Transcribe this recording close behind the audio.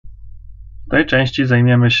tej części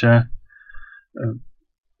zajmiemy się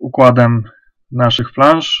układem naszych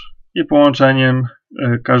plansz i połączeniem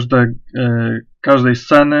każdej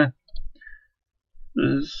sceny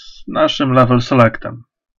z naszym level selectem.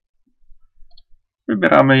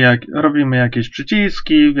 Robimy jakieś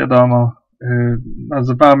przyciski, wiadomo,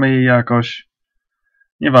 nazywamy je jakoś.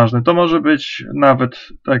 Nieważne, to może być nawet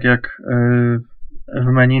tak jak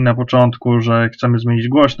w menu na początku, że chcemy zmienić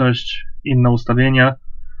głośność, inne ustawienia.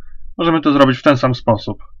 Możemy to zrobić w ten sam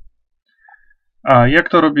sposób. A jak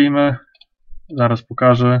to robimy? Zaraz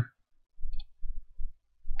pokażę.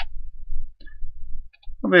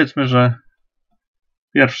 Powiedzmy, że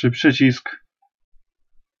pierwszy przycisk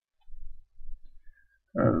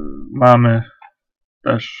mamy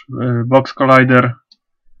też box collider.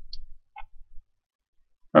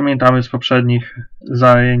 Pamiętamy z poprzednich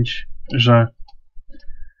zajęć, że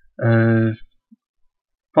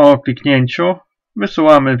po kliknięciu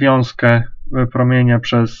wysyłamy wiązkę promienia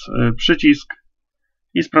przez przycisk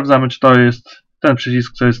i sprawdzamy, czy to jest ten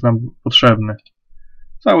przycisk, co jest nam potrzebny.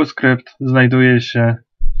 Cały skrypt znajduje się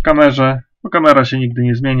w kamerze, bo kamera się nigdy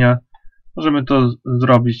nie zmienia. Możemy to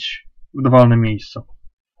zrobić w dowolnym miejscu.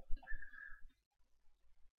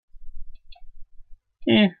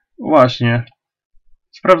 I właśnie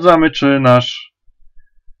sprawdzamy, czy nasz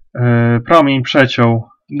promień przeciął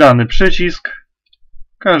dany przycisk.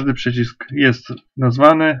 Każdy przycisk jest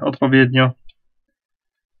nazwany odpowiednio.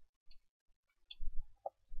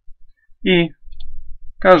 I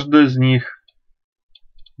każdy z nich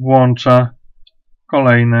włącza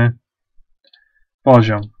kolejny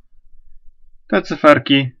poziom. Te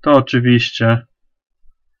cyferki to oczywiście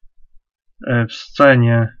w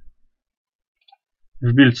scenie,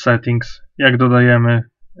 w build settings, jak dodajemy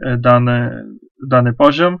dany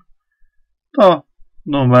poziom, to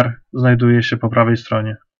numer znajduje się po prawej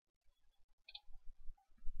stronie.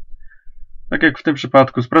 Tak jak w tym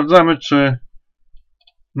przypadku sprawdzamy, czy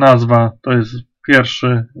nazwa to jest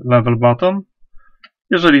pierwszy level button.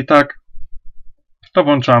 Jeżeli tak, to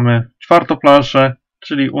włączamy czwartą planszę,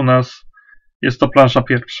 czyli u nas jest to plansza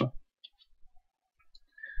pierwsza.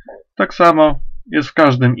 Tak samo jest w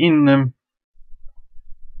każdym innym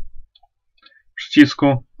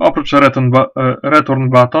przycisku, oprócz return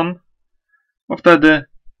button, bo wtedy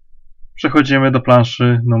przechodzimy do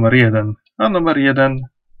planszy numer 1. A numer 1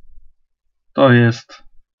 to jest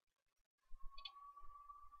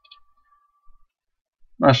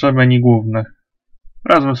nasze menu główne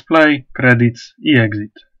razem z Play, Credits i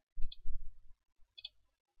Exit.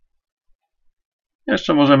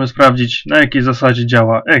 Jeszcze możemy sprawdzić, na jakiej zasadzie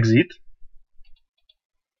działa Exit,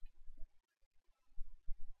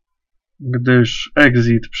 gdyż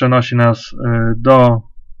Exit przenosi nas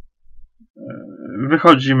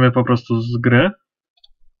wychodzimy po prostu z gry.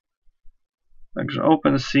 Także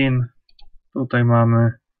Open Scene, tutaj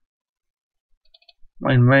mamy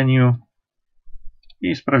Main Menu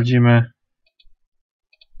i sprawdzimy,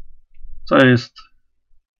 co jest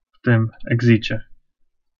w tym exicie.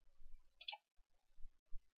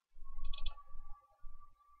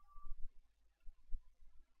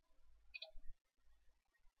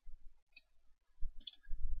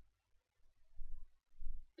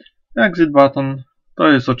 Exit button to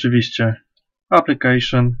jest oczywiście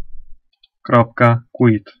application.quit.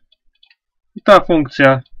 I ta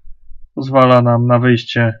funkcja pozwala nam na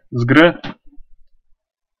wyjście z gry.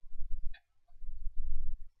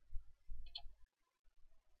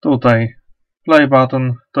 Tutaj play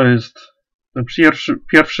button to jest ten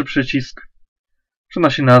pierwszy przycisk.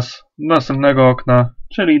 Przenosi nas do następnego okna,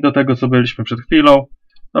 czyli do tego, co byliśmy przed chwilą,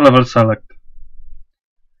 do level select.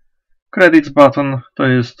 Credits button to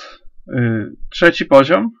jest trzeci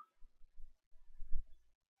poziom,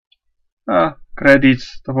 a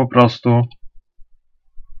credits to po prostu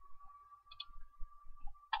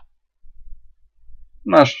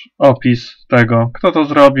nasz opis tego, kto to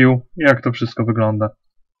zrobił, jak to wszystko wygląda.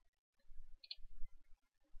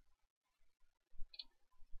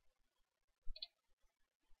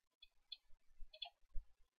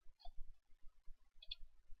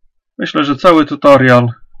 Myślę, że cały tutorial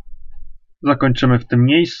zakończymy w tym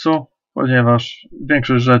miejscu, ponieważ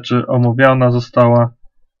większość rzeczy omówiona została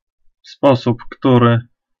w sposób, który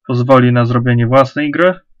pozwoli na zrobienie własnej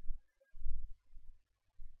gry.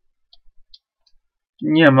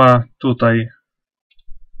 Nie ma tutaj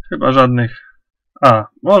chyba żadnych...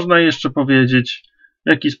 można jeszcze powiedzieć,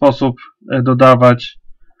 w jaki sposób dodawać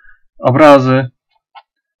obrazy,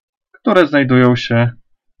 które znajdują się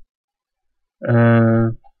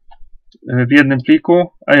w jednym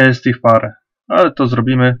pliku, a jest ich parę. Ale to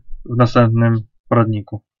zrobimy w następnym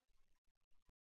poradniku.